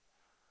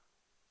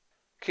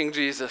King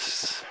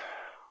Jesus,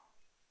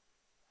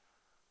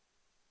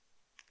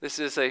 this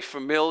is a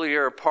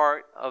familiar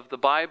part of the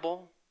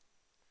Bible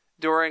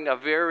during a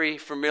very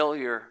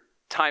familiar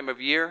time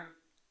of year.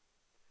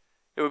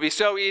 It would be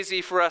so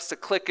easy for us to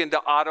click into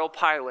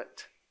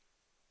autopilot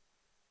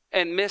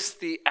and miss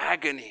the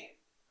agony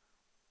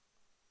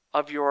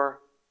of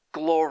your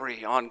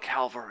glory on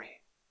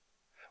Calvary.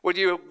 Would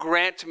you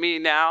grant me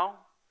now,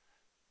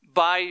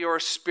 by your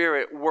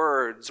Spirit,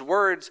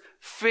 words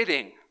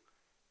fitting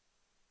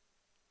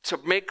to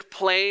make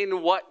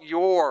plain what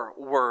your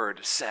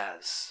word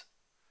says?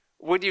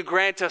 Would you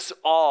grant us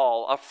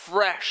all a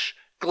fresh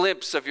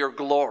glimpse of your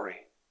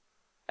glory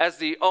as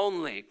the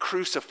only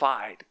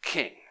crucified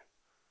King,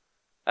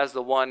 as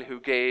the one who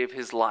gave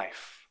his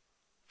life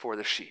for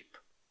the sheep?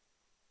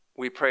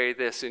 We pray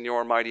this in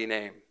your mighty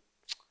name.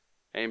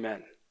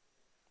 Amen.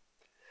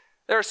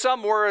 There are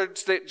some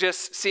words that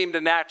just seem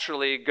to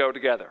naturally go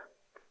together.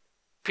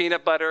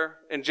 Peanut butter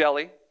and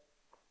jelly,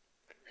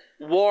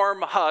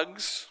 warm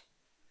hugs,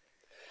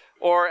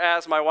 or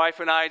as my wife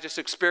and I just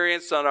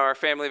experienced on our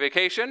family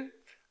vacation,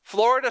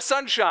 Florida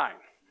sunshine.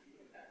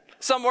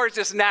 Some words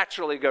just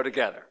naturally go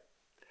together.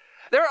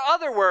 There are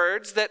other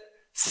words that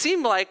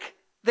seem like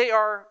they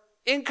are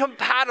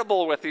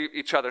incompatible with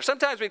each other.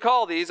 Sometimes we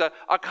call these a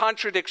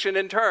contradiction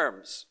in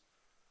terms,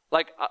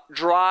 like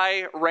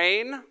dry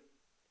rain,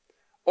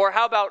 or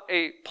how about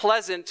a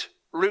pleasant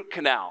root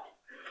canal?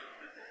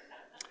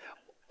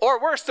 Or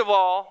worst of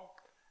all,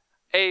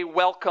 a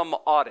welcome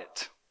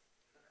audit.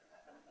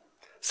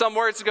 Some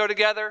words go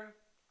together,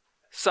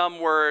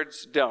 some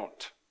words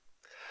don't.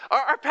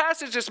 Our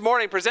passage this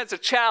morning presents a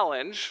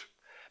challenge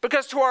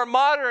because to our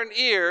modern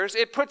ears,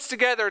 it puts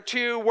together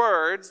two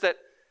words that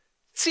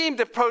seem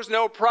to pose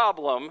no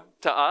problem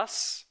to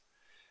us,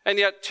 and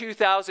yet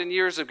 2,000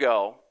 years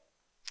ago,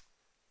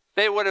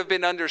 they would have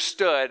been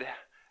understood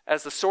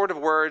as the sort of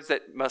words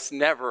that must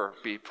never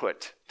be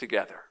put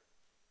together.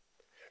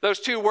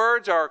 Those two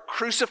words are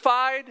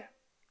crucified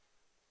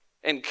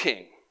and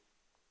king.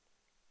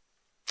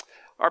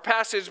 Our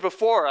passage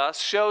before us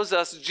shows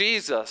us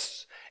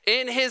Jesus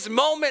in his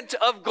moment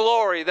of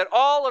glory that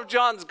all of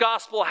John's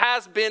gospel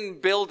has been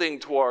building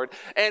toward,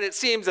 and it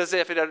seems as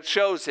if it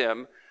shows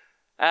him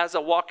as a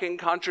walking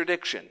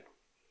contradiction.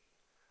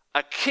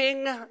 A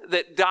king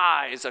that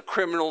dies a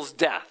criminal's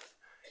death,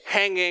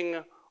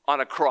 hanging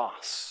on a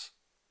cross.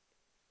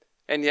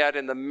 And yet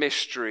in the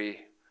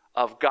mystery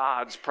of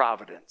God's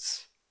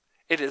providence,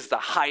 it is the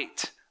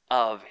height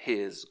of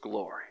his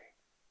glory.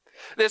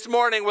 This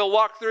morning we'll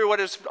walk through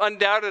what is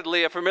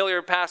undoubtedly a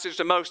familiar passage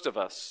to most of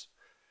us.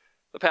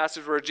 The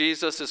passage where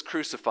Jesus is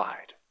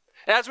crucified.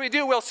 As we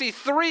do, we'll see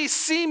three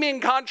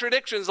seeming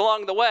contradictions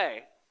along the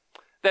way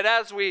that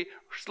as we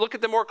look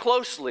at them more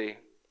closely,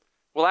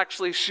 will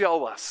actually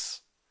show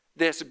us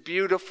this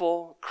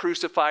beautiful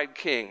crucified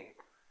King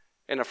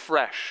in a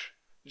fresh,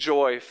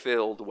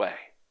 joy-filled way.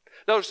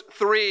 Those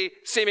three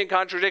seeming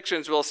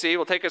contradictions we'll see,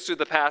 will take us through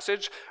the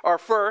passage, are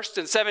first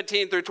in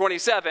 17 through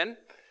 27,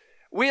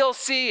 we'll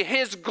see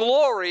his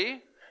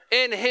glory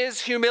in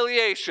his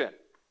humiliation.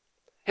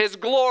 His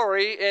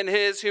glory in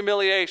his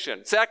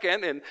humiliation.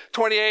 Second, in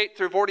 28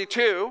 through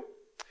 42,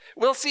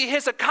 we'll see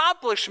his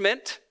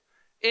accomplishment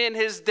in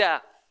his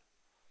death.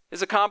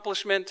 His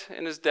accomplishment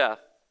in his death.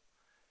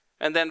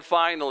 And then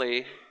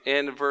finally,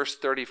 in verse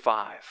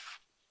 35,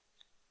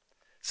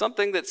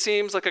 something that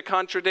seems like a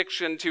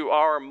contradiction to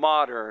our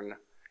modern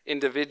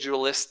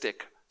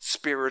individualistic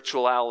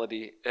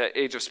spirituality,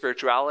 age of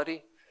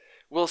spirituality,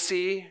 we'll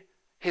see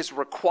his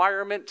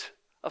requirement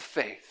of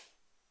faith.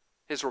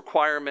 His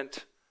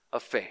requirement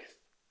of faith.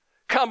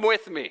 Come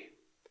with me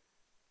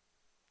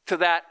to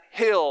that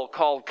hill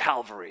called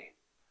Calvary,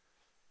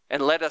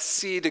 and let us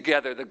see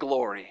together the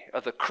glory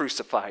of the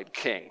crucified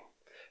King.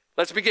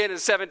 Let's begin in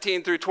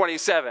 17 through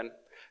 27.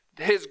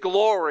 His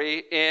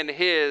glory in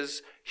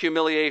his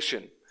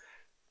humiliation.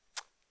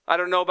 I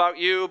don't know about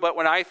you, but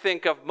when I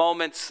think of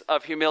moments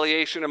of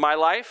humiliation in my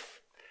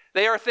life,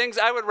 they are things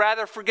I would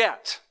rather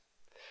forget.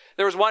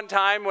 There was one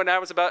time when I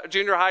was about a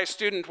junior high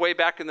student way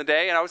back in the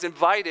day, and I was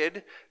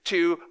invited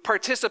to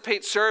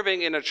participate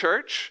serving in a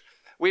church.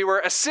 We were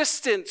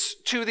assistants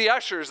to the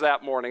ushers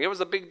that morning. It was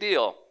a big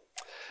deal.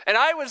 And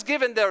I was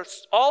given the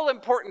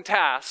all-important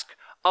task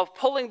of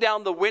pulling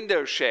down the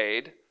window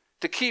shade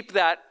to keep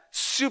that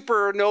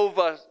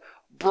supernova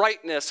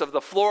brightness of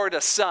the Florida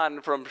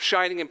sun from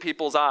shining in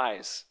people's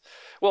eyes.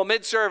 Well,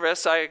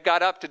 mid-service, I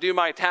got up to do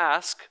my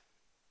task,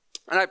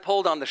 and I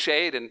pulled on the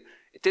shade, and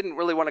it didn't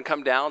really want to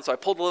come down, so I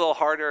pulled a little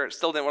harder. It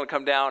still didn't want to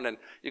come down, and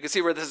you can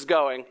see where this is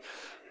going.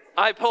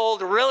 I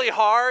pulled really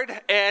hard,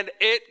 and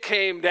it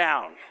came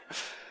down.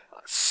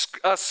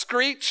 A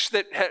screech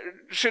that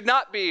should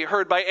not be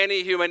heard by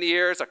any human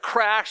ears, a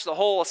crash, the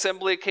whole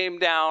assembly came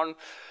down.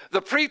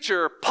 The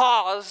preacher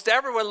paused,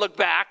 everyone looked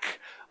back.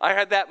 I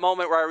had that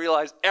moment where I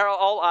realized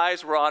all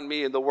eyes were on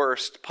me in the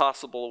worst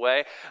possible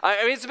way.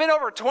 I mean, it's been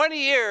over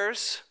 20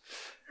 years,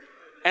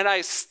 and I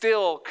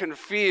still can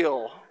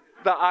feel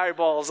the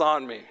eyeballs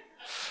on me.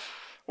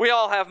 We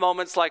all have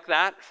moments like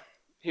that.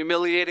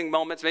 humiliating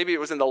moments. Maybe it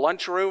was in the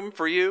lunchroom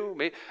for you.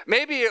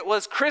 Maybe it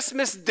was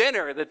Christmas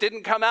dinner that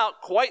didn't come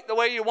out quite the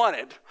way you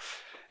wanted,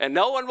 and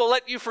no one will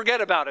let you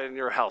forget about it in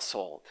your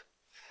household.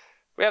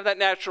 We have that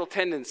natural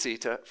tendency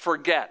to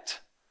forget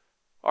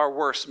our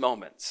worst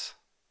moments.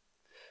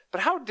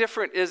 But how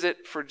different is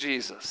it for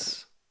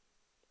Jesus?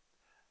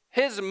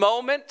 His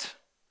moment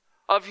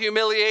of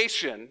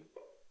humiliation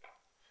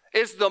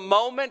is the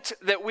moment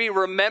that we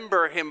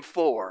remember him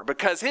for,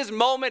 because his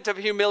moment of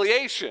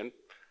humiliation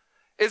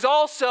is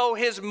also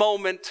his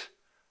moment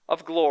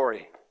of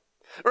glory.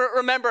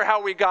 Remember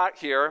how we got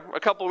here. A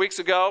couple weeks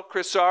ago,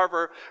 Chris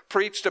Sarver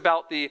preached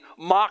about the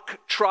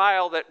mock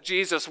trial that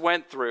Jesus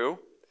went through.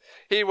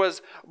 He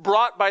was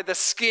brought by the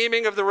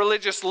scheming of the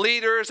religious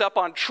leaders up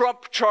on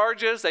Trump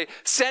charges. They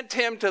sent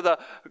him to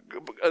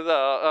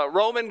the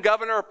Roman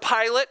governor,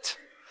 Pilate.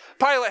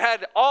 Pilate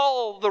had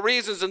all the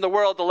reasons in the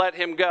world to let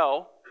him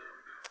go.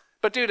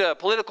 But due to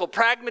political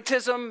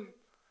pragmatism,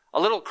 a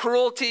little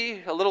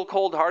cruelty, a little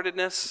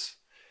cold-heartedness,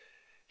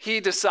 he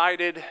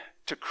decided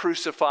to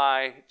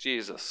crucify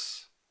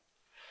Jesus.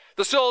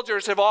 The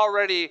soldiers have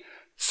already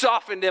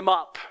softened him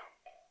up.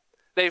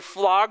 They've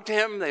flogged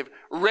him. They've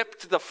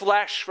ripped the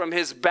flesh from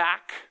his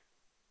back.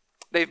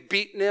 They've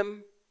beaten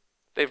him.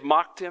 They've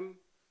mocked him.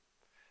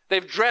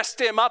 They've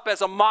dressed him up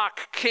as a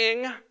mock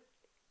king.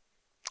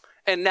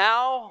 And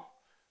now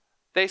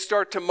they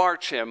start to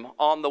march him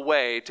on the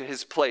way to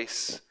his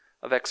place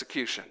of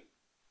execution.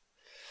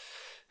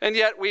 And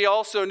yet we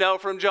also know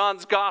from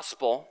John's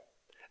gospel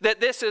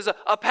that this is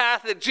a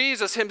path that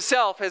Jesus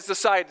himself has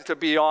decided to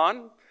be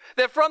on.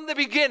 That from the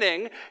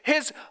beginning,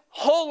 his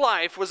whole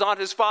life was on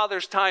his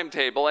Father's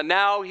timetable, and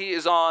now he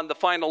is on the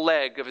final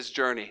leg of his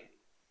journey.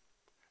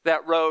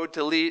 That road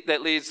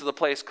that leads to the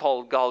place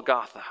called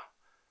Golgotha,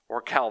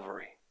 or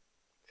Calvary.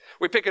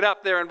 We pick it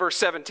up there in verse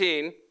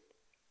 17.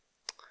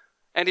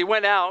 And he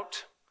went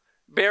out,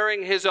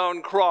 bearing his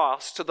own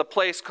cross, to the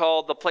place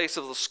called the place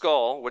of the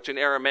skull, which in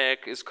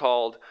Aramaic is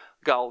called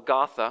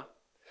Golgotha.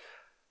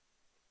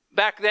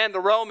 Back then, the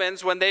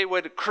Romans, when they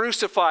would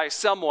crucify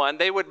someone,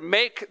 they would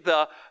make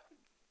the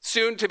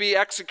soon-to-be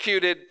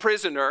executed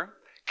prisoner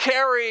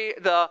carry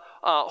the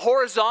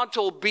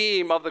horizontal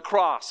beam of the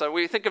cross. So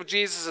we think of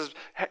Jesus as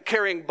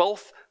carrying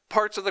both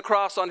parts of the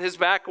cross on his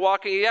back,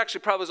 walking. He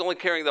actually probably was only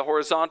carrying the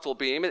horizontal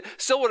beam. It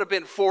still would have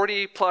been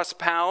 40 plus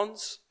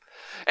pounds.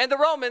 And the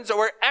Romans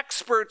were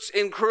experts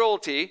in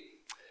cruelty.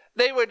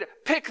 They would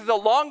pick the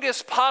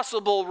longest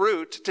possible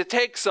route to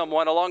take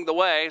someone along the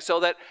way so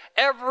that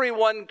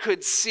everyone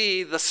could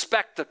see the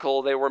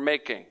spectacle they were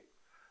making.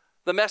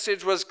 The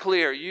message was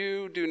clear: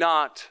 you do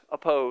not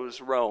oppose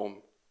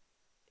Rome.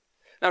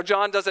 Now,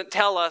 John doesn't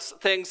tell us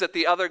things that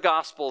the other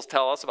Gospels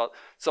tell us about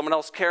someone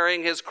else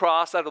carrying his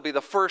cross. That'll be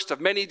the first of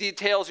many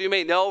details you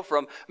may know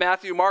from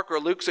Matthew, Mark, or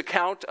Luke's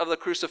account of the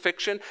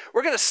crucifixion.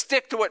 We're going to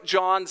stick to what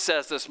John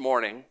says this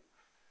morning,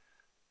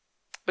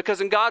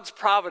 because in God's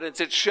providence,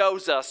 it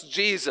shows us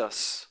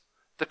Jesus,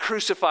 the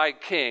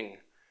crucified King,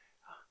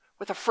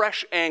 with a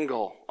fresh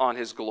angle on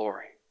his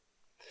glory.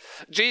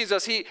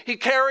 Jesus, he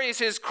carries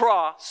his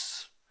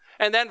cross,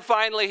 and then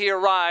finally he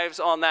arrives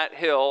on that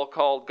hill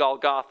called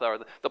Golgotha, or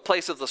the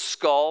place of the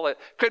skull. It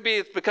could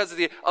be because of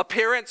the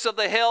appearance of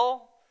the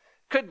hill.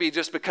 It could be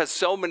just because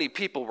so many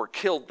people were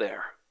killed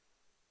there.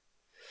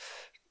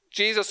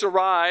 Jesus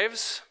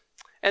arrives,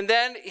 and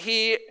then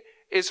he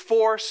is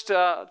forced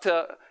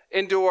to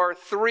endure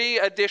 3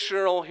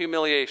 additional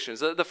humiliations.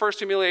 The first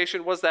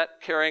humiliation was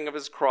that carrying of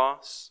his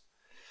cross.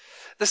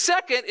 The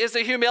second is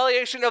the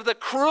humiliation of the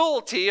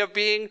cruelty of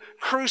being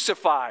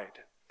crucified.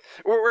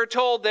 We're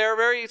told there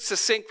very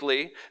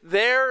succinctly,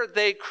 there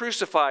they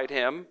crucified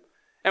him,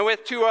 and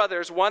with 2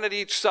 others, one at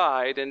each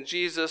side, and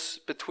Jesus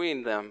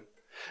between them.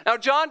 Now,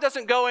 John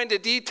doesn't go into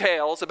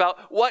details about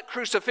what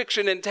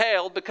crucifixion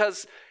entailed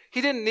because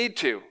he didn't need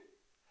to.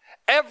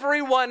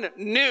 Everyone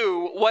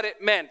knew what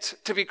it meant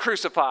to be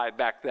crucified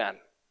back then.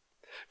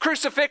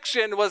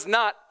 Crucifixion was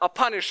not a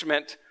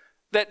punishment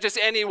that just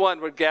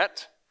anyone would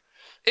get.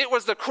 It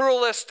was the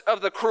cruelest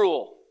of the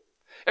cruel.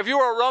 If you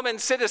were a Roman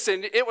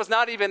citizen, it was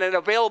not even an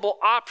available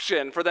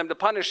option for them to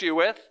punish you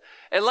with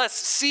unless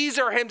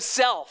Caesar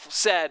himself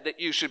said that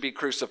you should be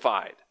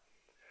crucified.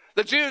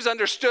 The Jews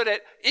understood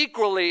it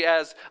equally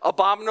as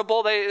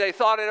abominable. They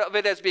thought of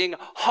it as being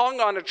hung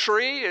on a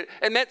tree.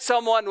 It meant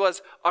someone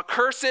was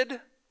accursed.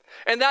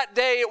 And that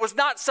day, it was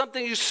not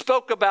something you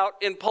spoke about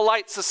in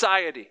polite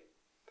society.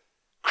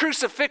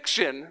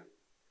 Crucifixion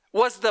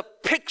was the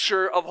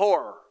picture of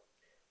horror.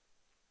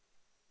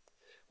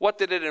 What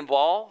did it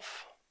involve?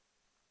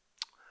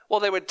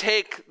 Well, they would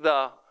take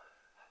the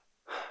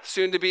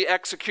soon-to-be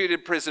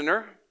executed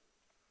prisoner.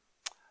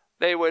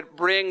 They would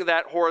bring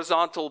that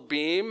horizontal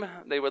beam.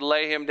 They would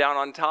lay him down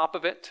on top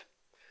of it,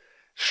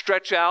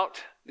 stretch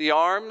out the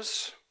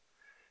arms,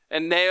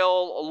 and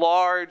nail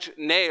large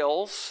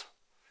nails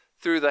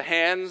through the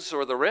hands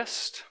or the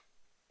wrist.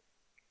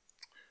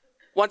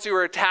 Once you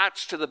were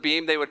attached to the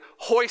beam, they would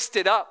hoist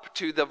it up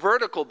to the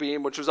vertical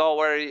beam, which was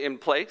already in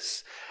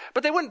place.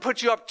 But they wouldn't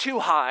put you up too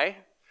high.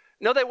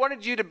 No, they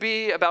wanted you to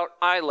be about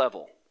eye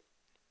level.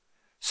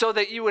 so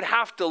that you would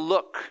have to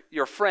look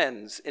your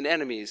friends and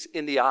enemies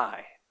in the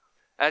eye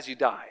as you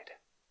died.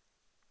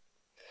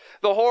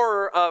 The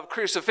horror of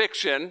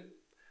crucifixion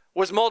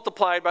was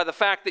multiplied by the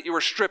fact that you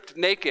were stripped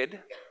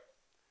naked.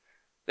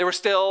 There was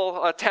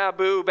still a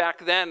taboo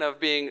back then of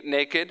being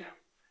naked,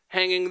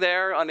 hanging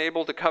there,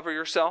 unable to cover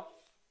yourself.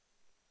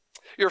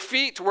 Your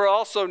feet were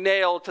also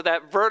nailed to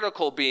that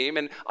vertical beam,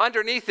 and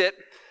underneath it,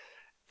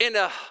 in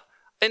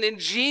an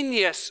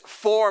ingenious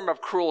form of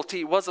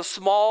cruelty, was a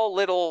small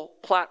little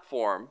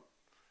platform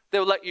that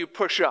would let you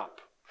push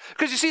up.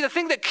 Because you see, the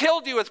thing that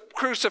killed you with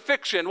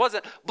crucifixion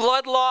wasn't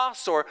blood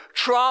loss or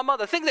trauma.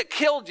 The thing that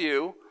killed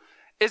you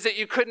is that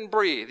you couldn't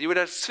breathe. You would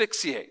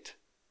asphyxiate.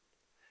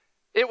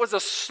 It was a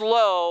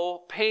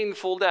slow,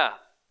 painful death.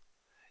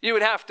 You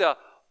would have to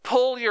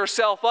pull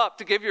yourself up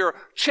to give your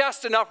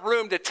chest enough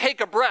room to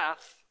take a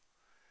breath.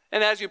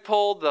 And as you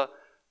pulled, the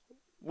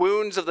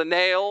wounds of the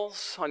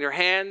nails on your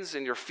hands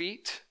and your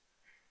feet,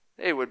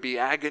 it would be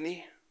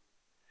agony.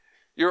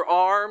 Your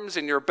arms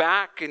and your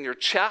back and your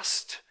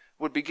chest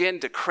would begin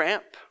to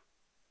cramp.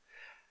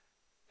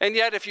 And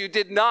yet, if you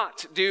did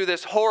not do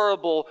this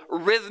horrible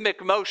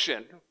rhythmic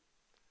motion,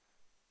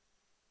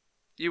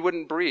 you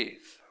wouldn't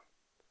breathe,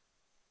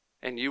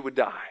 and you would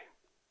die.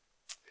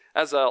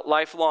 As a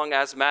lifelong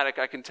asthmatic,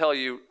 I can tell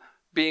you,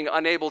 being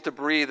unable to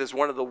breathe is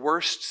one of the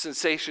worst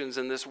sensations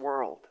in this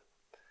world.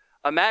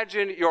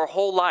 Imagine your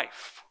whole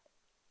life.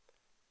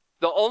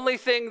 The only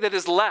thing that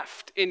is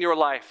left in your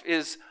life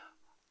is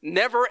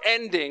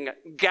never-ending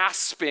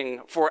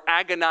gasping for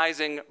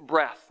agonizing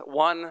breath,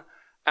 one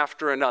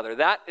after another.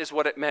 That is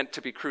what it meant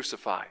to be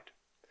crucified.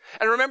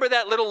 And remember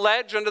that little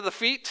ledge under the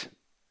feet?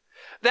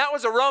 That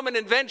was a Roman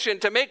invention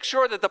to make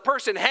sure that the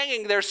person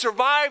hanging there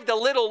survived a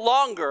little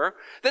longer,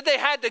 that they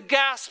had to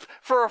gasp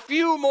for a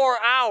few more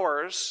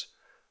hours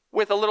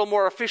with a little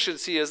more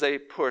efficiency as they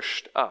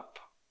pushed up.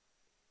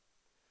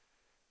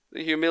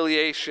 The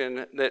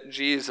humiliation that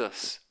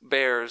Jesus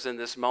bears in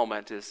this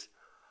moment is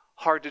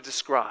hard to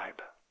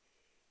describe.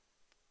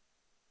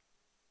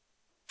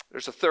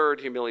 There's a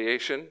third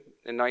humiliation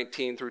in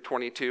 19 through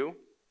 22.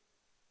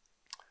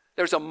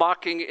 There's a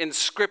mocking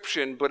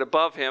inscription put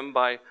above him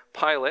by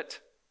Pilate.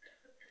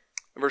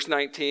 Verse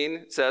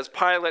 19 says,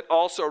 Pilate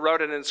also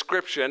wrote an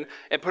inscription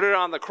and put it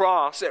on the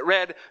cross. It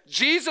read,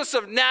 Jesus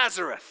of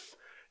Nazareth,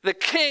 the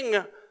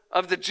King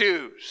of the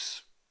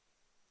Jews.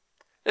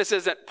 This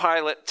isn't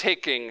Pilate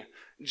taking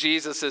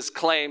Jesus'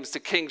 claims to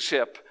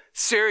kingship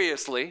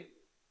seriously.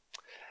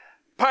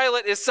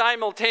 Pilate is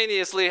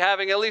simultaneously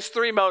having at least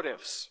three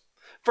motives.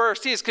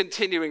 First, he's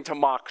continuing to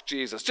mock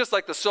Jesus. Just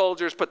like the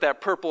soldiers put that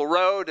purple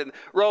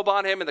robe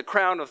on him and the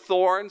crown of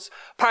thorns,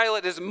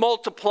 Pilate is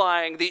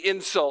multiplying the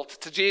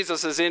insult to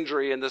Jesus'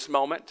 injury in this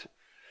moment.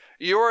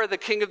 You're the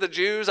King of the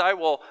Jews. I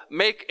will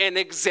make an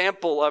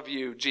example of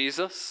you,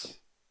 Jesus.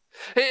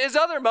 His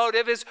other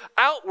motive is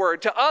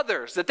outward to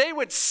others, that they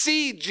would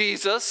see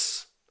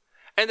Jesus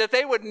and that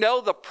they would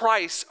know the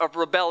price of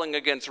rebelling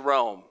against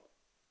Rome.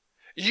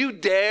 You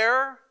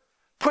dare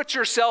put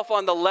yourself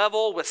on the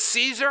level with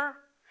Caesar?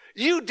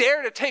 You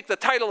dare to take the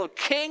title of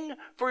king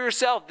for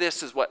yourself?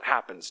 This is what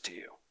happens to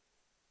you.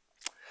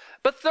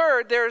 But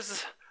third,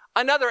 there's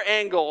another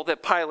angle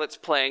that Pilate's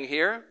playing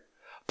here.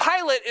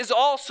 Pilate is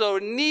also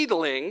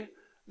needling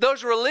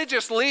those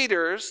religious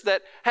leaders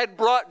that had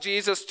brought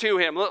Jesus to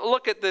him.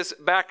 Look at this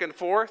back and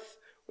forth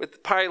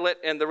with Pilate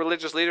and the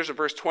religious leaders in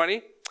verse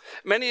 20.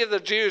 Many of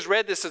the Jews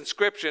read this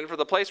inscription, for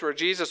the place where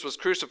Jesus was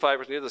crucified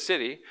was near the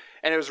city,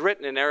 and it was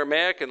written in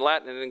Aramaic and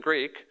Latin and in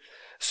Greek.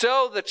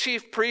 So the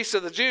chief priests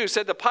of the Jews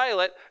said to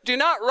Pilate, do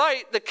not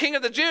write the King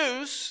of the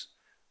Jews,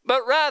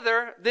 but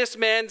rather this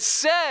man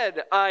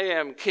said, I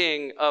am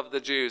King of the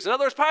Jews. In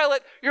other words,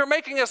 Pilate, you're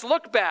making us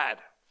look bad.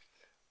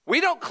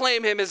 We don't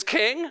claim him as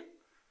king.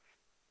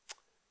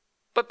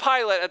 But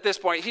Pilate, at this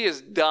point, he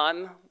is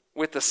done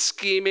with the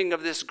scheming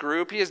of this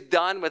group. He is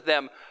done with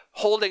them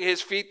holding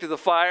his feet through the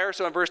fire.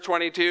 So in verse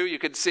 22, you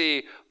could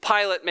see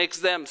Pilate makes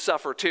them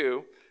suffer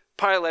too.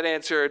 Pilate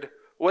answered,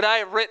 what I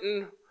have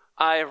written,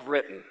 I have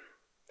written.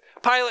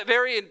 Pilate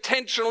very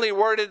intentionally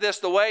worded this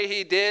the way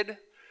he did.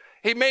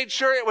 He made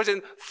sure it was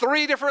in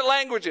 3 different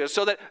languages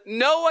so that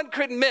no one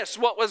could miss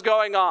what was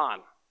going on.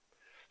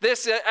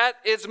 This, at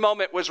its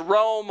moment, was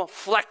Rome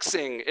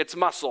flexing its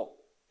muscle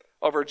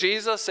over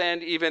Jesus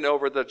and even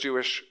over the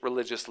Jewish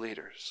religious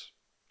leaders.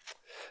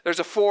 There's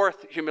a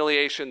fourth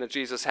humiliation that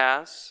Jesus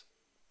has.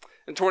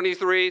 In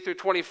 23 through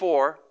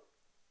 24,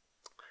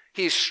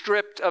 he's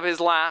stripped of his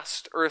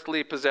last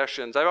earthly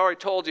possessions. I've already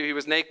told you he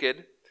was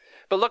naked,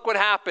 but look what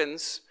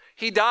happens.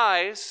 He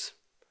dies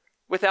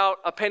without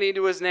a penny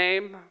to his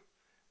name,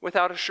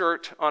 without a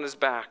shirt on his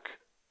back.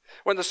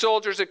 When the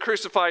soldiers had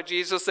crucified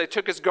Jesus, they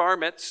took his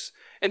garments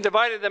and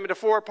divided them into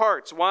 4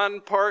 parts,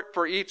 1 part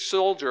for each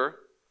soldier,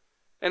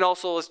 and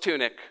also his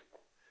tunic.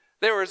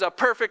 There was a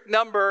perfect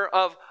number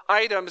of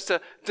items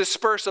to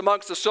disperse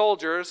amongst the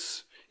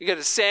soldiers. You get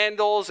his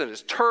sandals and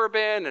his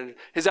turban and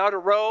his outer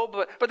robe,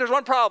 but there's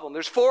one problem.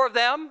 There's 4 of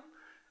them,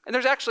 and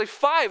there's actually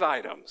 5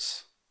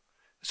 items.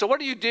 So what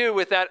do you do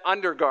with that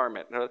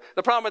undergarment?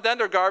 The problem with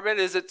undergarment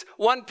is it's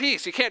one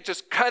piece. You can't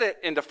just cut it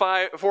into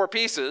 4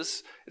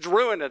 pieces. It's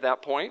ruined at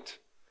that point.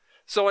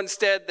 So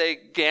instead, they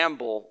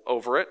gamble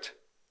over it.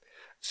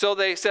 So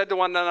they said to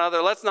one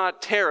another, let's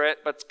not tear it,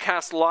 but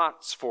cast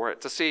lots for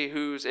it to see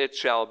whose it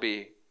shall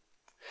be.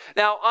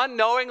 Now,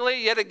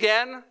 unknowingly, yet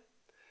again,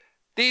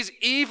 these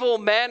evil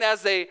men,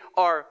 as they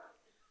are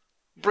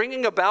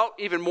bringing about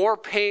even more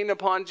pain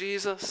upon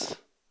Jesus,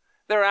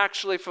 they're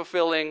actually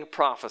fulfilling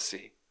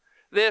prophecy.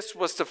 This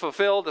was to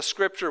fulfill the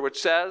scripture which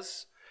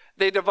says,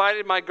 they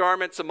divided my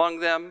garments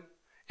among them,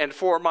 and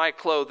for my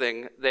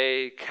clothing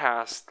they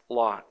cast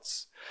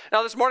lots.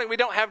 Now this morning we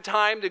don't have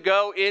time to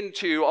go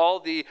into all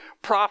the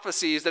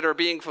prophecies that are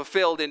being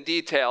fulfilled in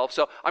detail.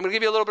 So I'm going to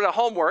give you a little bit of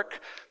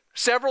homework.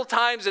 Several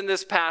times in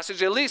this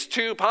passage, at least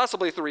 2,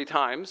 possibly 3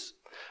 times,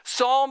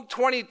 Psalm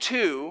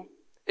 22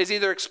 is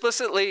either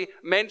explicitly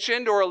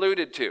mentioned or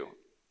alluded to.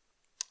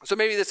 So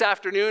maybe this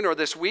afternoon or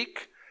this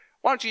week,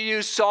 why don't you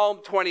use Psalm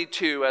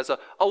 22 as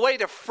a way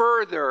to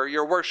further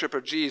your worship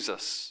of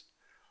Jesus?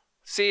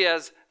 See,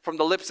 as from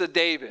the lips of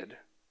David,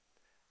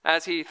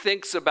 as he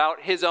thinks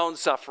about his own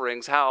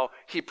sufferings, how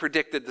he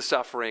predicted the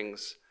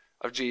sufferings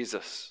of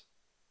Jesus.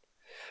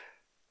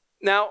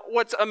 Now,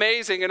 what's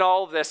amazing in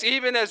all of this,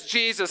 even as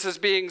Jesus is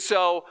being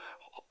so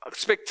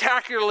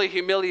spectacularly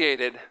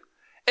humiliated,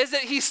 is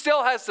that he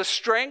still has the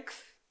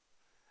strength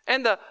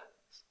and the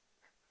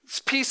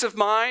peace of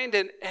mind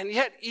and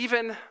yet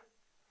even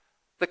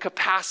the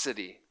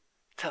capacity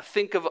to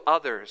think of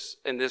others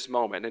in this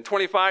moment. In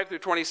 25 through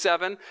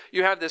 27,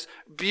 you have this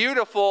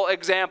beautiful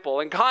example,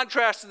 in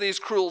contrast to these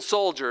cruel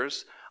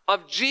soldiers,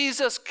 of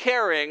Jesus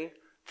caring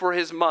for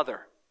his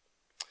mother.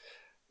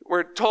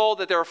 We're told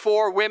that there are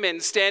 4 women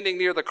standing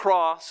near the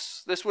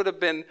cross. This would have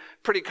been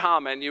pretty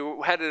common.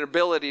 You had an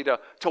ability to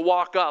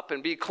walk up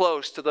and be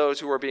close to those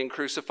who were being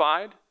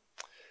crucified.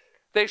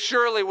 They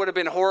surely would have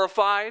been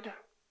horrified.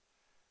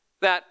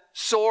 That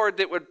sword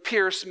that would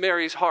pierce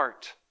Mary's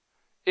heart,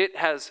 it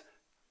has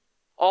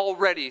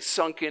already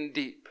sunk in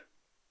deep.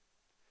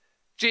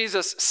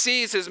 Jesus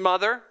sees his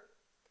mother,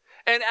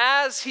 and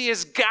as he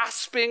is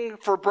gasping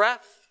for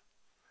breath,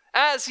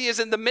 as he is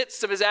in the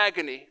midst of his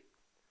agony,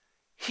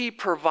 he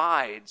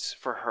provides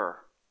for her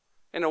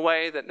in a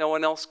way that no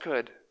one else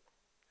could.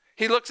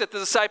 He looks at the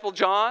disciple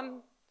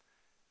John,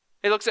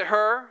 he looks at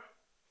her,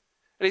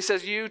 and he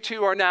says, you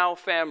two are now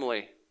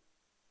family.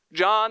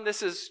 John,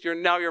 this is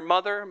now your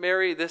mother.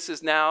 Mary, this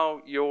is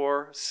now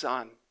your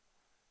son.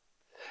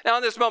 Now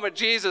in this moment,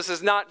 Jesus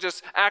is not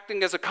just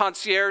acting as a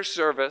concierge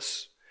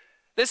service.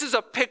 This is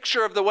a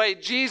picture of the way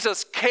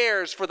Jesus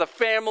cares for the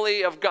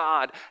family of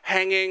God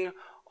hanging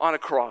on a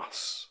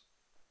cross.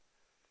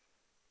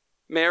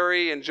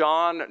 Mary and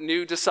John,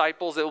 new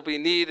disciples that will be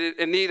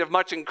in need of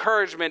much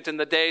encouragement in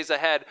the days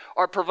ahead,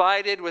 are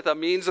provided with a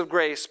means of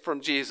grace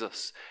from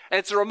Jesus. And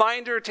it's a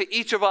reminder to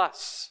each of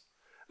us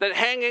that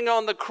hanging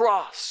on the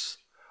cross,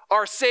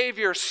 our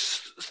Savior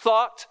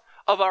thought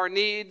of our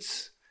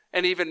needs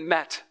and even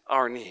met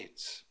our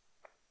needs.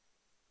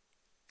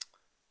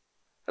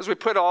 As we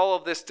put all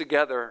of this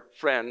together,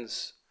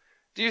 friends,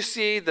 do you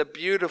see the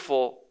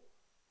beautiful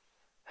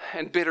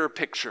and bitter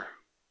picture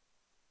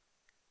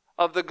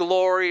of the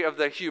glory of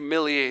the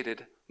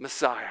humiliated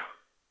Messiah?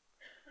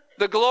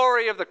 The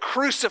glory of the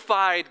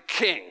crucified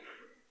King.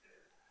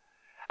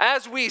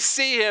 As we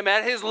see him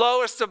at his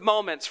lowest of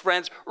moments,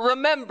 friends,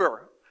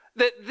 remember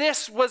that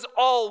this was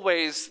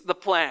always the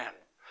plan.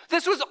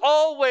 This was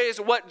always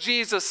what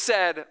Jesus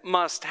said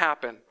must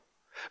happen.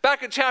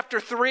 Back in chapter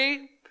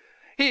 3,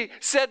 he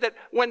said that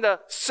when the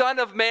Son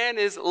of Man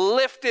is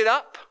lifted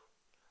up,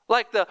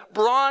 like the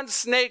bronze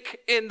snake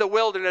in the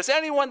wilderness,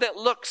 anyone that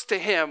looks to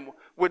him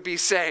would be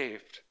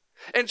saved.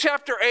 In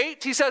chapter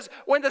 8, he says,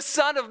 when the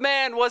Son of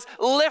Man was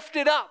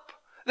lifted up,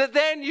 that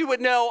then you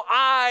would know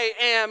I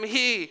am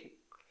he.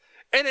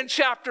 And in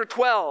chapter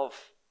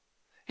 12,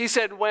 he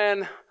said,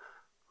 when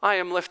I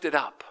am lifted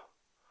up,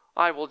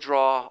 I will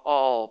draw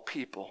all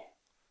people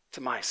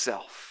to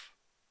myself.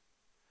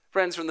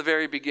 Friends, from the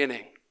very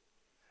beginning,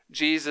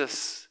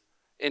 Jesus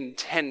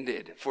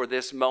intended for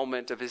this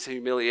moment of his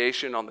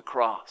humiliation on the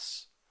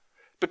cross.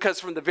 Because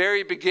from the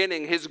very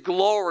beginning, his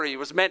glory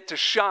was meant to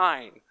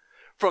shine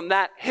from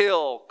that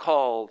hill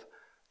called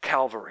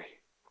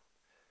Calvary.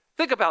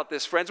 Think about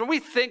this, friends. When we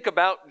think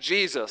about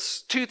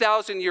Jesus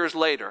 2,000 years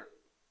later,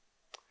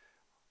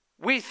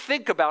 we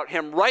think about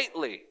him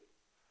rightly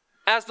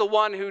as the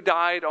one who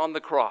died on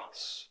the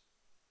cross.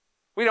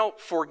 We don't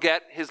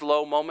forget his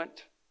low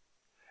moment.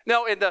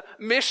 No, in the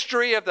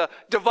mystery of the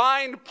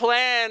divine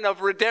plan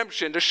of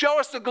redemption, to show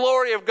us the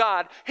glory of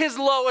God, his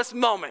lowest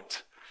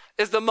moment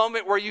is the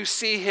moment where you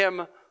see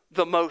him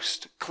the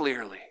most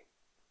clearly.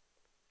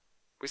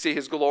 We see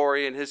his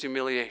glory and his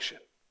humiliation.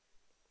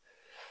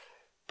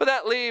 But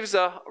that leaves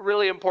a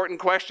really important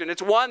question.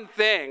 It's one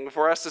thing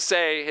for us to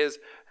say his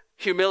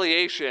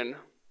humiliation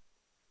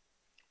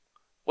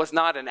was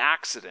not an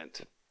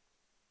accident.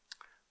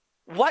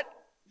 What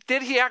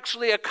did he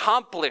actually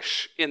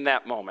accomplish in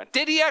that moment?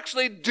 Did he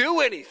actually do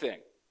anything?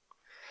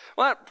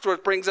 Well, that's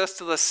what brings us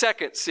to the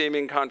second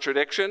seeming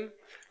contradiction.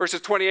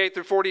 Verses 28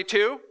 through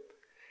 42.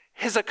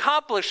 His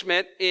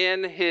accomplishment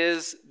in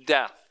his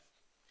death.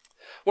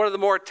 One of the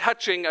more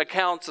touching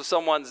accounts of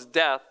someone's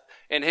death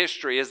in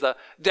history is the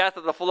death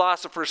of the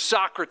philosopher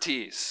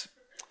Socrates.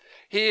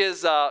 He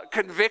is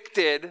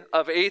convicted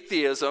of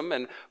atheism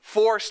and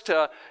forced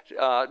to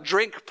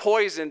drink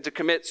poison to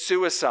commit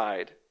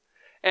suicide.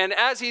 And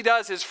as he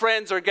does, his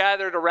friends are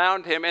gathered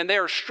around him, and they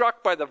are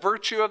struck by the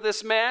virtue of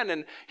this man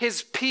and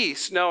his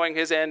peace, knowing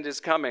his end is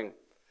coming.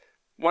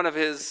 One of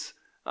his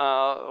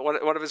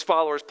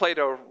followers,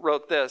 Plato,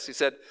 wrote this. He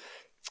said,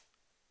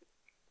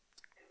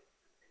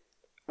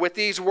 "With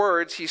these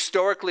words, he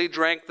stoically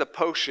drank the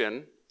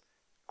potion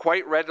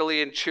quite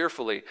readily and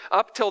cheerfully.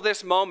 Up till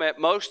this moment,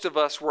 most of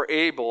us were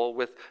able,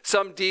 with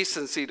some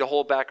decency, to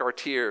hold back our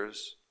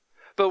tears.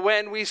 But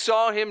when we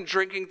saw him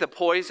drinking the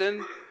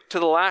poison to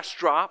the last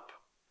drop,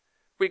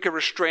 we could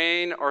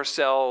restrain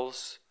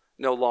ourselves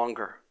no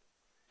longer.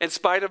 In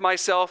spite of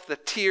myself, the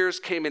tears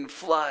came in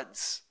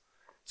floods,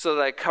 so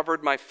that I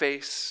covered my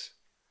face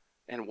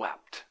and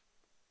wept."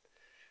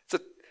 It's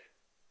a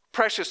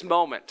precious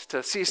moment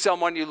to see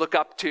someone you look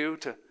up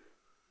to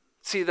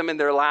see them in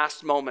their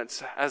last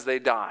moments as they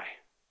die.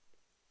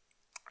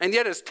 And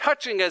yet, as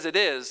touching as it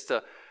is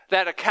to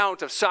that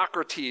account of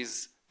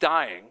Socrates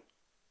dying,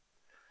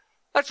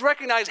 let's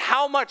recognize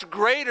how much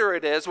greater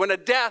it is when a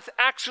death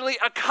actually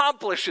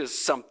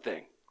accomplishes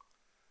something.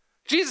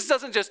 Jesus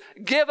doesn't just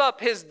give up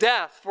his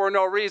death for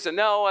no reason.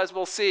 No, as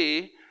we'll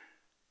see,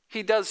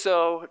 he does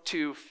so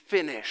to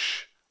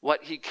finish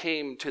what he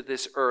came to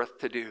this earth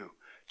to do,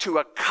 to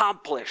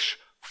accomplish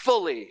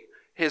fully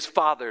his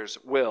Father's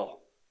will.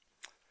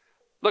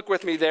 Look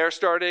with me there,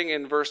 starting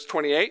in verse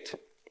 28.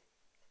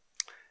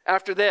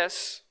 After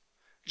this,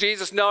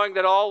 Jesus, knowing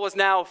that all was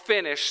now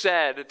finished,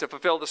 said, to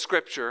fulfill the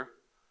scripture,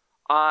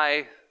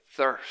 "I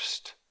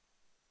thirst."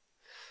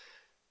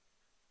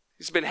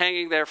 He's been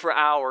hanging there for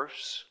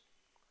hours,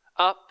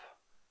 up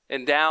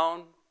and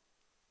down,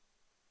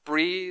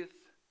 breathe,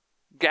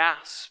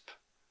 gasp,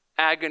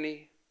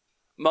 agony,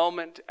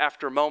 moment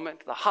after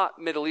moment. The hot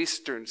Middle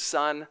Eastern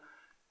sun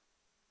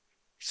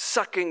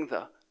sucking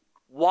the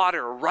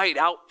water right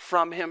out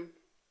from him.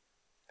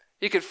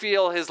 He could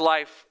feel his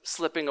life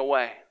slipping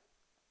away.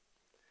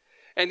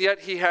 And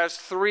yet he has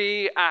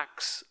 3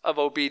 acts of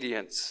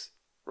obedience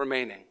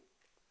remaining.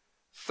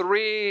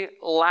 3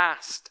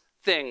 last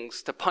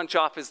things to punch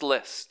off his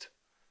list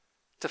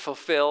to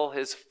fulfill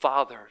his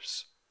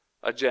Father's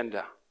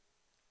agenda.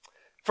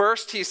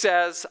 First, he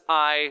says,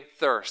 "I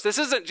thirst." This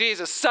isn't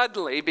Jesus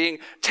suddenly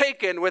being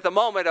taken with a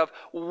moment of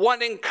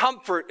wanting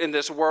comfort in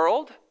this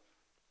world.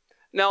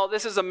 No,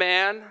 this is a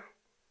man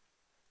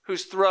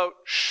whose throat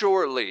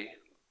surely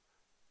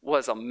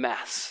was a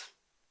mess,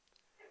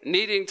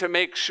 needing to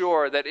make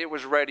sure that it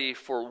was ready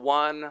for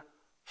one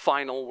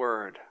final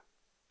word.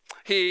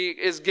 He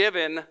is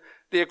given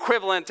the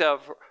equivalent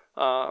of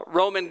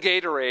Roman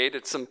Gatorade.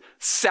 It's some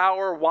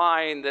sour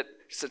wine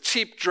it's a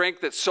cheap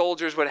drink that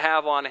soldiers would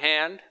have on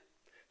hand.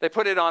 They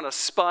put it on a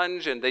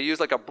sponge and they use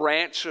like a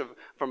branch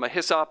from a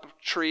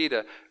hyssop tree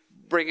to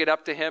bring it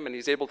up to him, and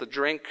he's able to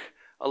drink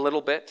a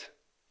little bit.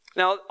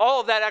 Now,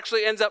 all of that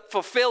actually ends up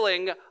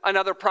fulfilling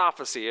another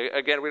prophecy.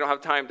 Again, we don't have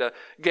time to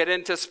get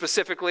into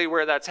specifically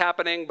where that's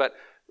happening, but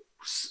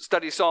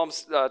study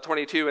Psalms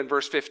 22 and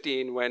verse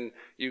 15 when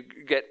you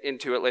get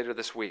into it later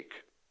this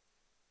week.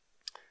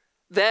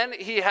 Then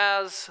he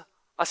has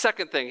a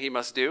second thing he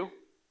must do.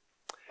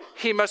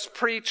 He must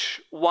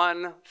preach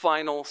one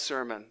final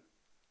sermon.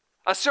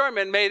 A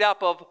sermon made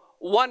up of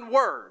one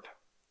word,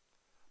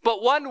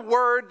 but one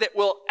word that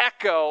will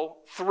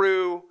echo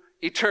through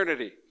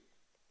eternity.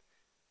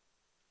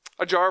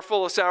 A jar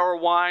full of sour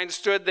wine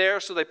stood there,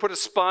 so they put a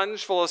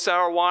sponge full of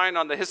sour wine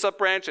on the hyssop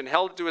branch and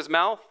held it to his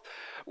mouth.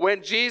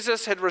 When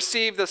Jesus had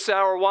received the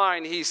sour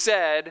wine, he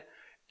said,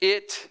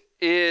 "It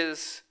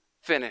is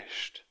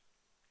finished."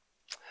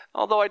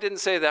 Although I didn't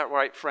say that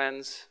right,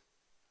 friends,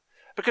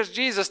 because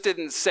Jesus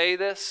didn't say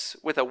this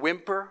with a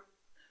whimper.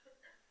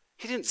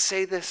 He didn't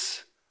say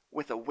this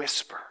with a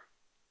whisper.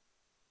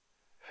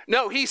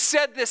 No, he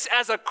said this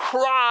as a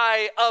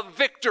cry of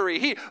victory.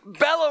 He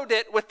bellowed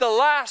it with the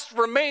last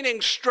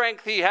remaining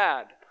strength he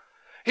had.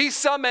 He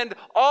summoned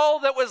all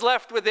that was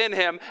left within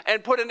him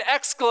and put an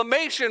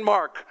exclamation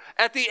mark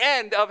at the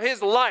end of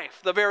his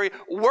life, the very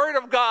word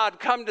of God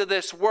come to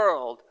this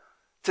world,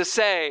 to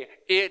say,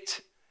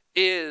 "It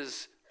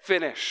is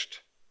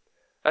finished."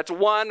 That's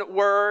one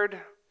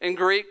word in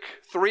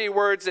Greek, 3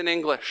 words in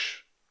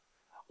English.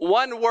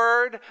 One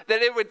word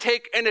that it would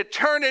take an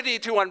eternity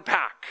to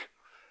unpack,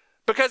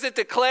 because it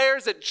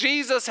declares that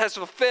Jesus has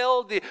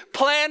fulfilled the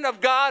plan of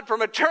God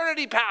from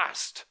eternity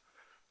past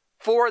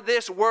for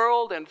this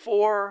world and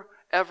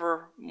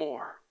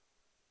forevermore.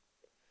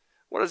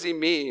 What does he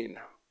mean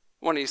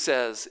when he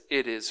says,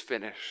 "It is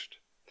finished"?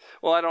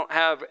 Well, I don't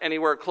have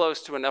anywhere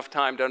close to enough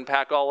time to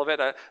unpack all of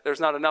it. There's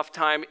not enough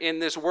time in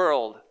this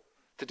world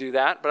to do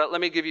that, but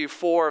let me give you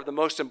 4 of the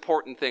most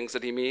important things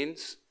that he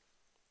means.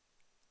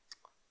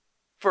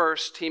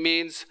 First, he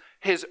means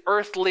his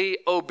earthly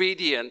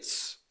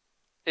obedience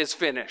is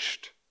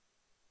finished.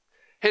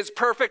 His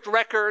perfect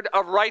record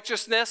of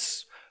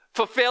righteousness,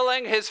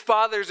 fulfilling his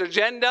Father's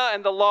agenda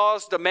and the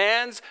law's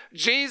demands,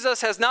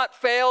 Jesus has not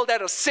failed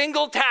at a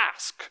single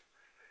task.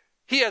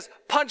 He has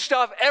punched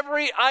off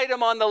every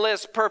item on the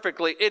list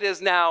perfectly. It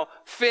is now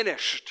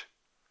finished.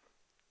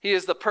 He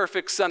is the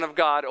perfect Son of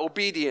God,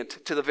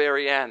 obedient to the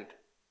very end.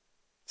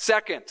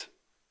 Second,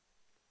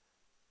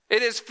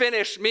 it is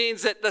finished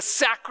means that the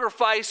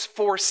sacrifice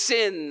for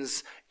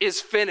sins is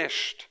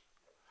finished.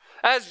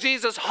 As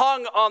Jesus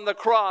hung on the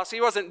cross,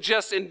 he wasn't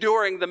just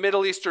enduring the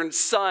Middle Eastern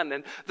sun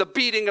and the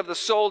beating of the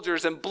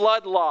soldiers and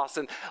blood loss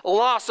and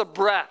loss of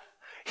breath.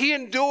 He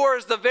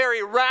endures the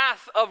very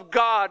wrath of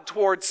God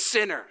towards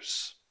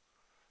sinners.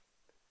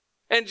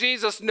 And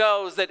Jesus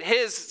knows that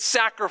his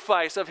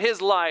sacrifice of his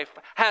life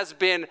has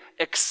been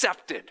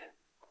accepted.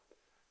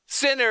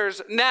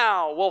 Sinners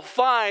now will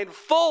find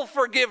full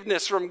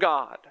forgiveness from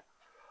God.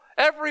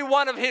 Every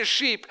one of his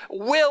sheep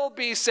will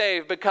be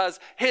saved because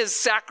his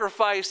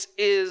sacrifice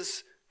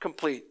is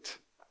complete.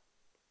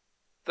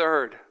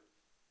 Third,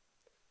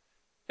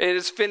 it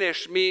is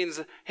finished means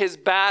his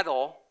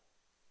battle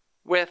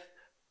with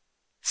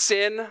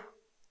sin,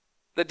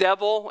 the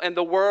devil, and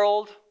the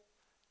world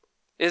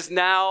is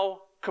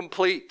now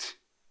complete.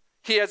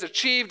 He has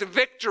achieved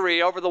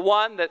victory over the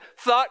one that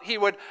thought he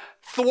would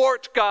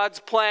thwart God's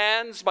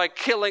plans by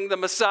killing the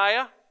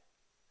Messiah.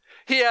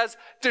 He has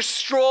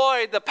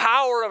destroyed the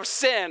power of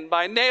sin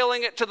by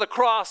nailing it to the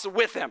cross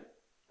with him.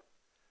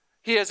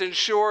 He has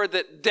ensured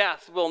that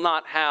death will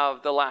not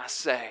have the last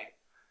say,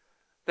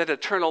 that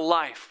eternal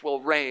life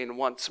will reign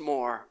once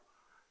more.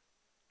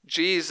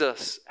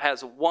 Jesus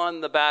has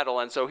won the battle,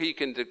 and so he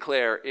can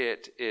declare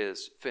it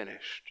is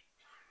finished.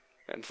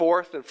 And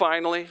fourth and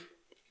finally,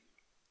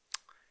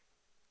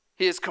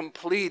 he has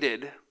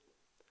completed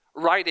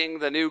writing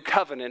the new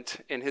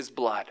covenant in his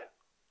blood.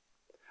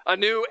 A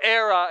new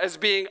era is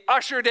being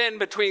ushered in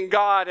between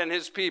God and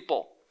his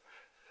people.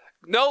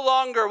 No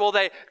longer will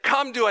they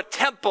come to a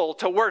temple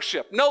to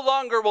worship. No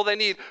longer will they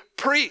need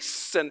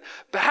priests and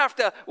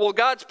will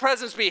God's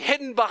presence be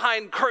hidden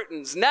behind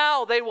curtains.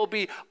 Now they will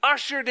be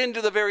ushered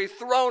into the very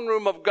throne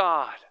room of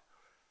God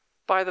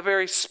by the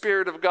very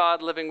Spirit of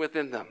God living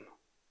within them.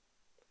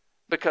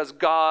 Because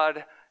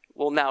God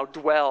will now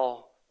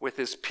dwell with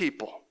his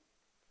people.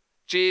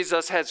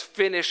 Jesus has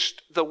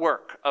finished the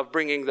work of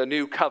bringing the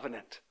new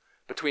covenant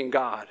between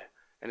God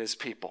and his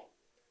people.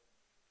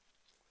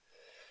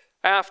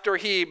 After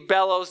he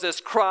bellows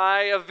this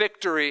cry of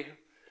victory,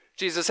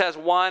 Jesus has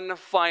one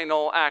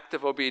final act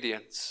of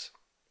obedience.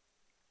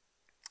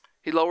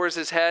 He lowers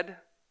his head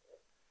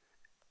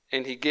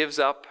and he gives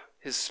up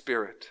his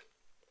spirit.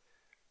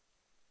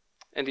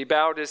 And he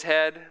bowed his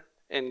head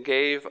and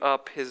gave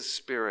up his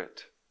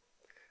spirit.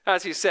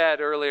 As he said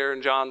earlier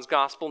in John's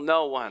gospel,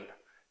 no one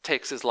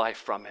takes his life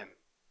from him.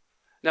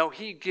 No,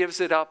 he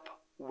gives it up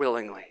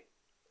willingly.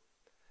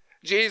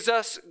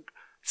 Jesus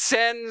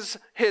sends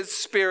his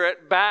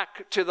spirit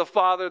back to the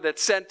Father that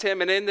sent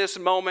him, and in this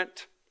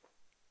moment,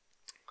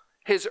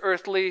 his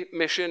earthly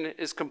mission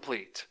is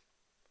complete.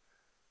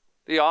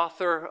 The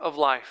author of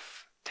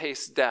life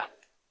tastes death,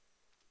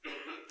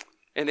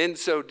 and in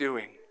so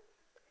doing,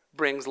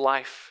 brings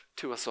life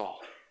to us all.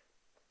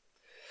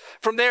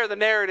 From there, the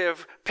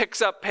narrative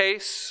picks up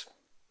pace.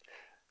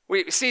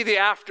 We see the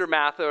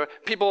aftermath of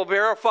people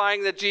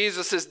verifying that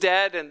Jesus is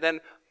dead and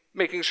then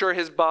making sure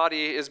his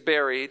body is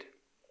buried.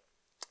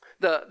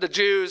 The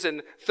Jews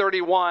in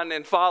 31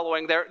 and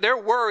following, they're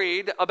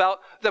worried about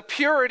the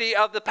purity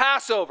of the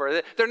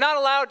Passover. They're not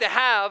allowed to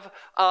have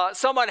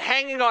someone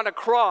hanging on a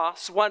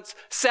cross once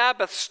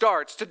Sabbath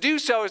starts. To do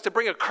so is to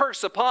bring a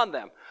curse upon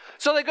them.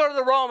 So they go to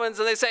the Romans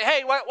and they say,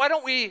 hey, why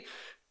don't we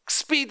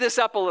speed this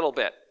up a little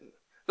bit?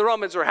 The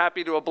Romans were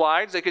happy to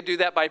oblige. They could do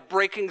that by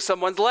breaking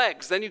someone's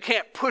legs. Then you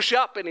can't push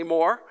up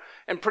anymore,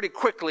 and pretty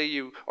quickly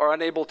you are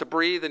unable to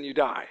breathe and you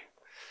die.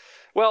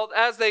 Well,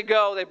 as they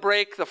go, they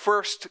break the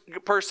first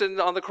person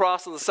on the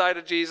cross on the side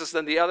of Jesus,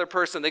 then the other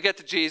person. They get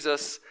to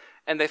Jesus,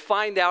 and they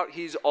find out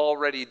he's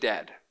already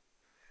dead.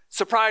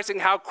 Surprising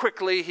how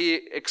quickly he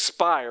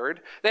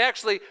expired. They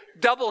actually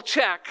double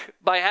check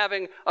by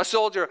having a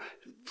soldier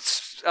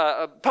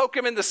poke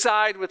him in the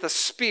side with a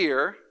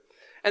spear.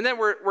 And then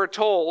we're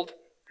told,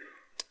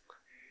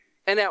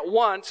 and at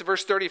once,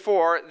 verse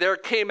 34, there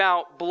came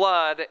out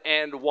blood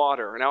and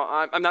water.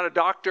 Now, I'm not a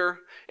doctor.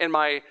 In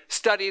my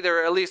study,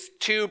 there are at least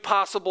two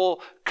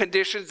possible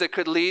conditions that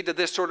could lead to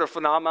this sort of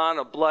phenomenon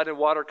of blood and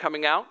water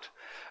coming out.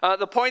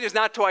 The point is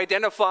not to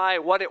identify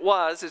what it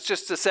was. It's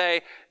just to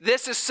say,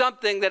 this is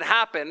something that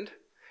happened.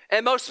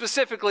 And most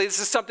specifically, this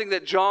is something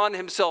that John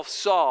himself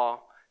saw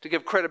to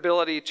give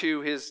credibility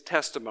to his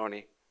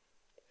testimony.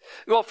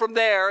 Well, from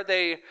there,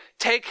 they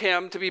take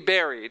him to be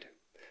buried.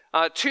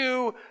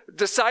 Two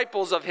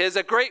disciples of his,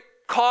 at great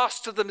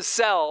cost to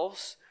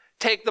themselves,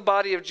 take the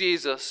body of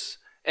Jesus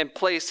and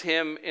place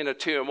him in a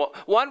tomb. Well,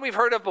 one we've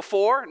heard of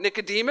before,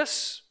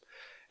 Nicodemus.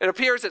 It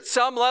appears at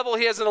some level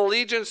he has an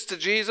allegiance to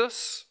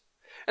Jesus.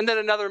 And then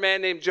another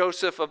man named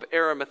Joseph of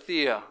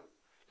Arimathea.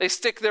 They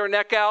stick their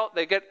neck out,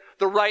 they get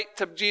the right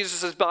to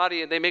Jesus'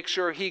 body, and they make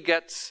sure he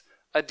gets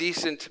a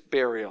decent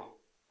burial.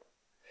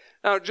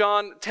 Now,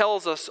 John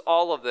tells us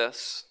all of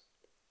this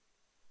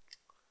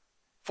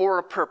for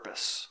a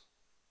purpose.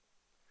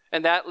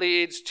 And that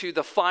leads to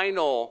the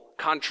final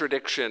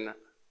contradiction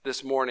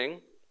this morning.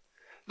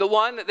 The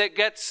one that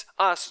gets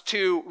us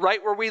to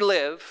right where we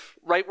live,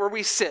 right where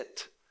we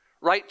sit,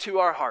 right to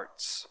our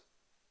hearts.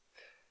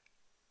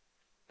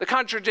 The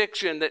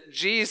contradiction that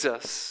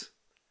Jesus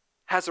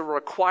has a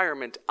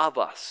requirement of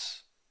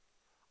us,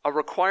 a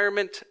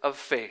requirement of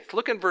faith.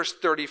 Look in verse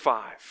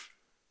 35.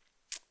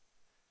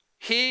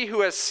 He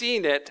who has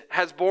seen it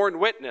has borne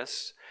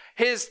witness.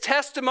 His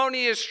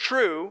testimony is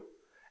true,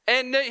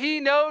 and he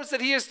knows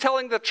that he is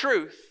telling the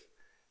truth,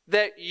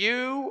 that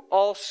you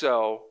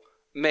also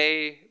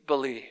may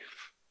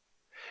believe.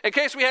 In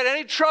case we had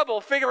any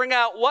trouble figuring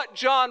out what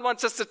John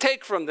wants us to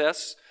take from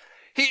this,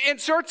 he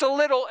inserts a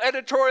little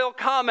editorial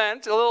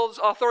comment, a little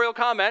authorial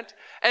comment,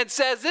 and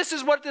says, this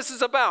is what this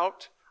is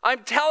about.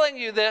 I'm telling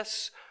you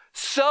this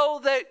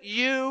so that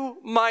you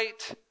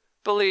might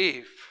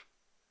believe.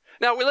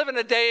 Now, we live in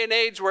a day and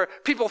age where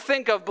people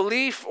think of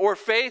belief or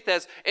faith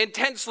as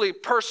intensely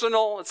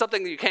personal. It's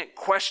something that you can't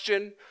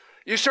question.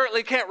 You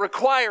certainly can't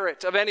require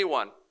it of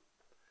anyone.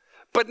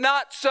 But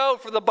not so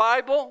for the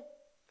Bible,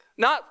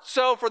 not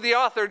so for the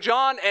author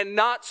John, and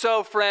not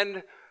so,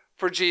 friend,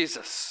 for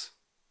Jesus.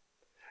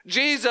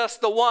 Jesus,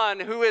 the one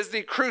who is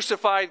the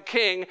crucified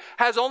King,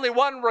 has only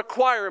one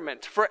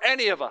requirement for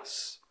any of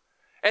us,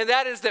 and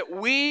that is that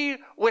we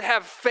would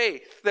have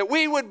faith, that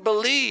we would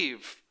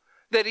believe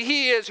that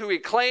he is who he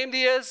claimed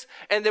he is,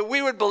 and that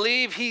we would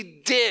believe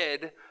he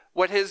did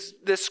what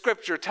this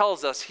scripture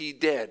tells us he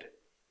did.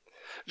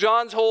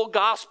 John's whole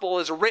gospel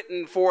is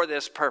written for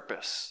this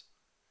purpose.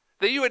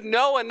 That you would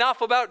know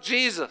enough about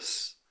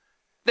Jesus,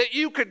 that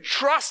you could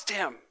trust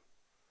him,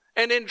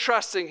 and in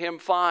trusting him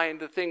find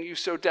the thing you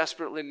so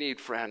desperately need,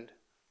 friend.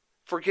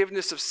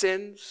 Forgiveness of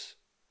sins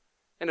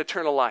and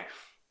eternal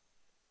life.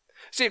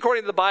 See,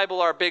 according to the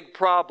Bible, our big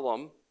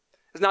problem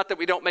is not that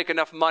we don't make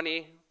enough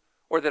money,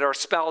 or that our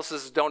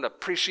spouses don't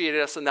appreciate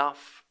us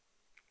enough.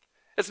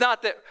 It's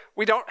not that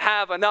we don't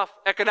have enough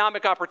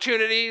economic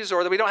opportunities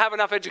or that we don't have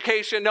enough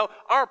education. No,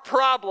 our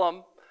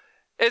problem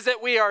is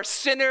that we are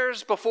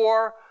sinners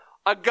before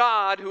a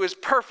God who is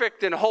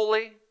perfect and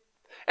holy,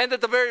 and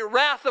that the very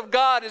wrath of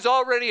God is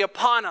already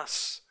upon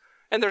us,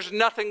 and there's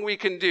nothing we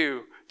can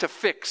do to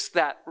fix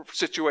that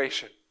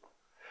situation.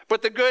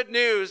 But the good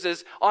news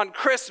is on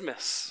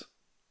Christmas,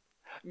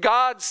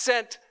 God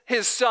sent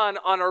his son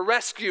on a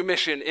rescue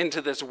mission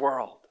into this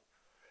world.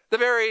 The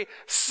very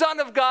Son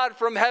of God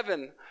from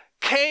heaven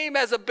came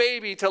as a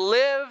baby to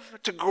live,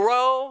 to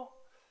grow,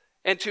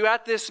 and to,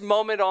 at this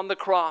moment on the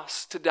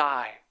cross, to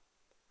die.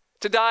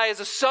 To die as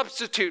a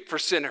substitute for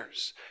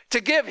sinners.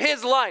 To give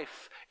his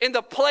life in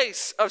the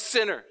place of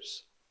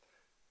sinners.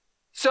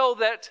 So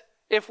that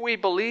if we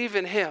believe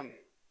in him,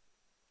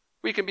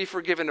 we can be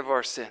forgiven of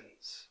our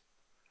sins.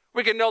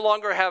 We can no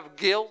longer have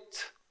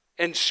guilt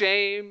and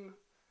shame.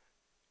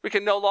 We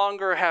can no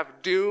longer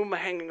have doom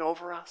hanging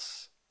over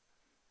us.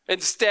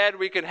 Instead,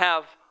 we can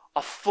have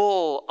a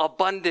full,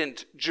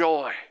 abundant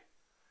joy,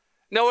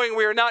 knowing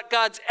we are not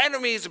God's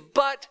enemies,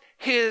 but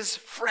his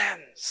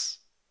friends.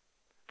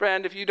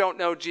 Friend, if you don't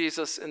know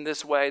Jesus in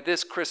this way,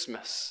 this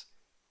Christmas,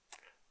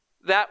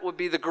 that would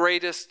be the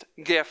greatest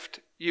gift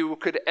you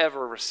could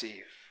ever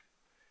receive.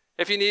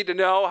 If you need to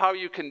know how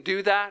you can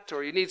do that,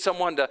 or you need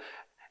someone to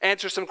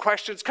answer some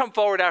questions, come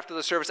forward after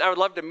the service. I would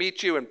love to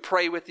meet you and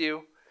pray with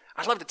you.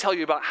 I'd love to tell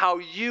you about how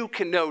you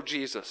can know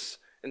Jesus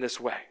in this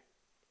way.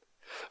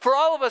 For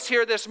all of us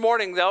here this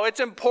morning, though, it's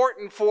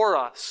important for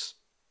us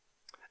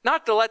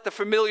not to let the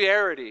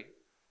familiarity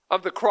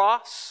of the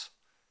cross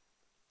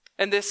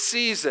and this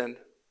season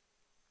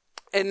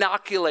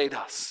inoculate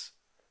us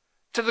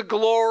to the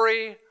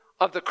glory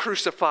of the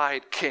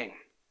crucified King.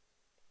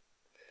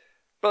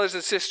 Brothers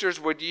and sisters,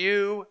 would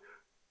you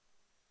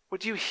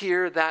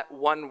hear that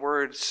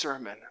one-word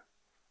sermon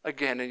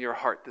again in your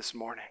heart this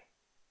morning?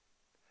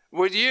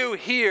 Would you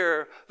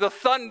hear the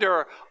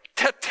thunder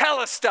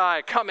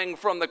tetelestai coming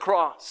from the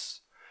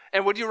cross?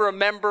 And would you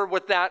remember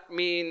what that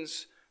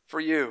means for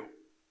you?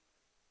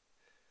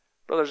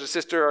 Brothers and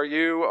sisters, are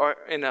you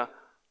in a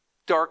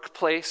dark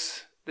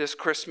place this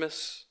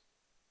Christmas?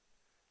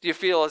 Do you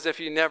feel as if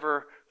you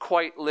never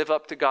quite live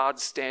up to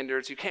God's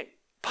standards? You can't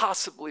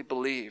possibly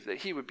believe that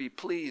he would be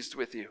pleased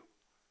with you.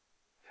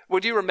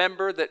 Would you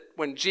remember that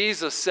when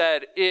Jesus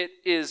said, "It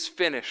is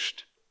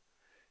finished,"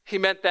 he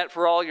meant that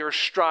for all your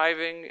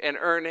striving and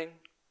earning.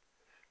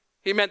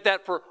 He meant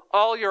that for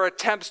all your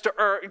attempts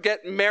to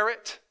get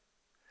merit.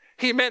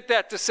 He meant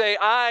that to say,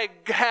 I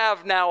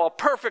have now a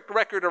perfect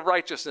record of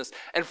righteousness.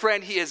 And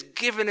friend, he has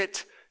given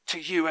it to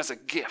you as a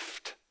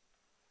gift.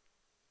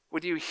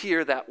 Would you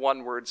hear that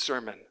one-word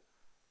sermon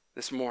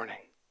this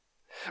morning?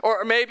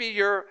 Or maybe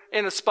you're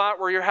in a spot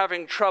where you're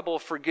having trouble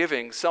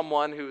forgiving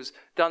someone who's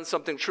done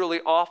something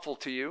truly awful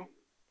to you.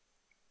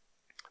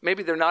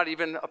 Maybe they're not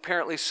even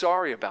apparently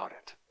sorry about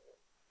it.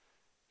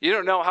 You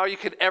don't know how you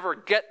could ever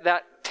get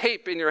that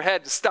tape in your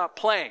head to stop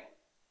playing?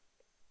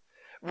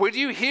 Would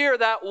you hear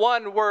that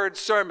one-word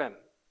sermon,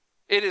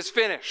 "It is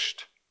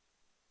finished"?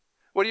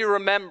 Would you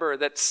remember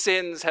that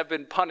sins have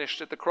been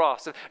punished at the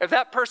cross? If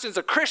that person's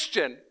a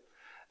Christian,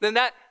 then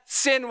that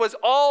sin was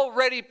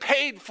already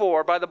paid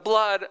for by the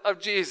blood of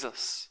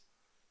Jesus.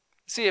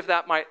 See if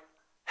that might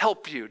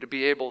help you to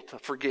be able to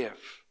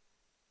forgive.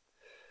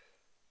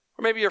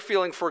 Or maybe you're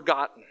feeling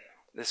forgotten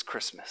this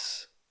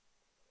Christmas.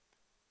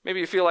 Maybe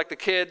you feel like the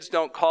kids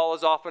don't call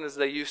as often as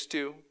they used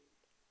to.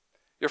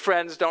 Your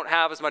friends don't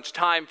have as much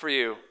time for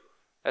you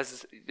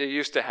as they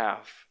used to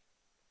have.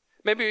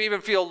 Maybe you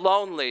even feel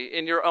lonely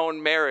in your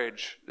own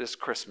marriage this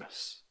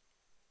Christmas.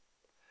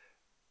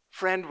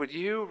 Friend, would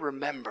you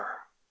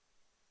remember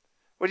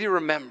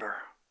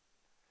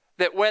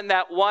that when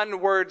that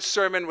one-word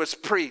sermon was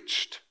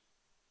preached,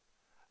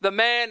 the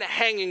man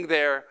hanging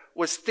there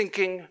was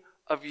thinking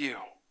of you?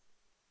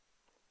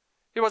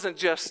 He wasn't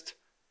just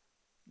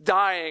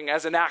dying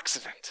as an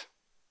accident.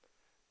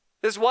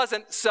 This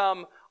wasn't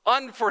some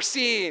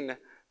unforeseen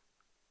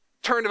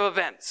turn of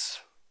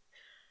events.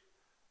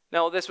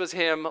 No, this was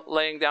him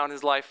laying down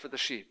his life for the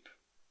sheep,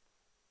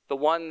 the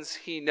ones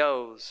he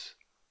knows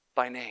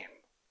by name.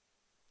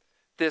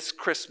 This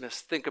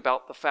Christmas, think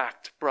about the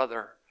fact,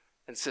 brother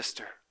and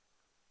sister,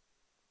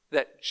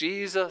 that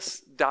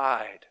Jesus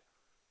died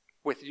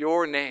with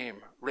your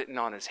name written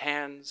on his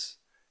hands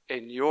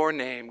and your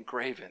name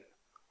graven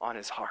on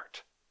his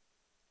heart.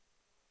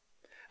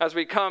 As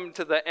we come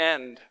to the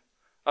end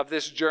of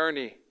this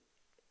journey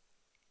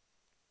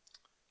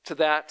to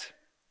that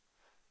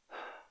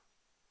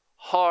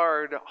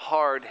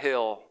hard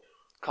hill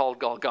called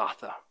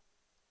Golgotha,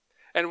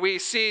 and we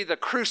see the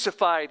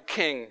crucified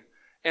King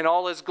in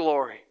all his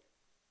glory,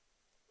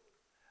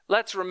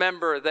 let's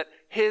remember that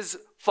his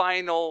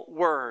final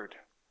word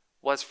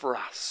was for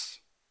us.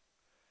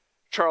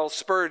 Charles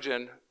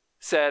Spurgeon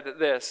said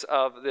this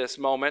of this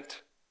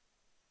moment: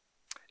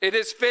 "It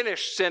is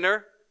finished,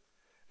 sinner.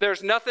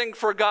 There's nothing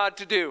for God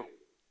to do.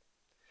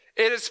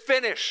 It is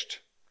finished.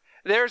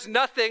 There's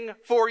nothing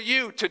for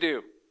you to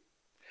do.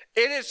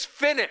 It is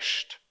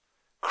finished.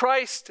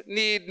 Christ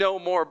need no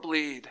more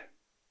bleed.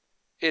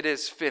 It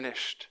is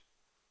finished.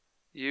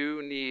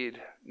 You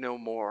need no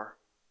more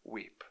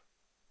weep."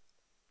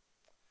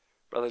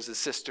 Brothers and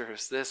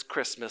sisters, this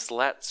Christmas,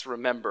 let's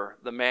remember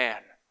the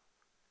man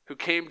who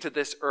came to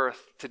this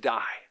earth to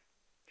die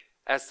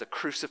as the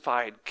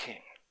crucified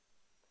King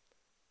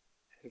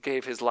and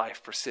gave his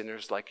life for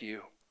sinners like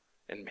you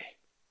and me.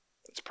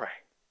 Let's pray.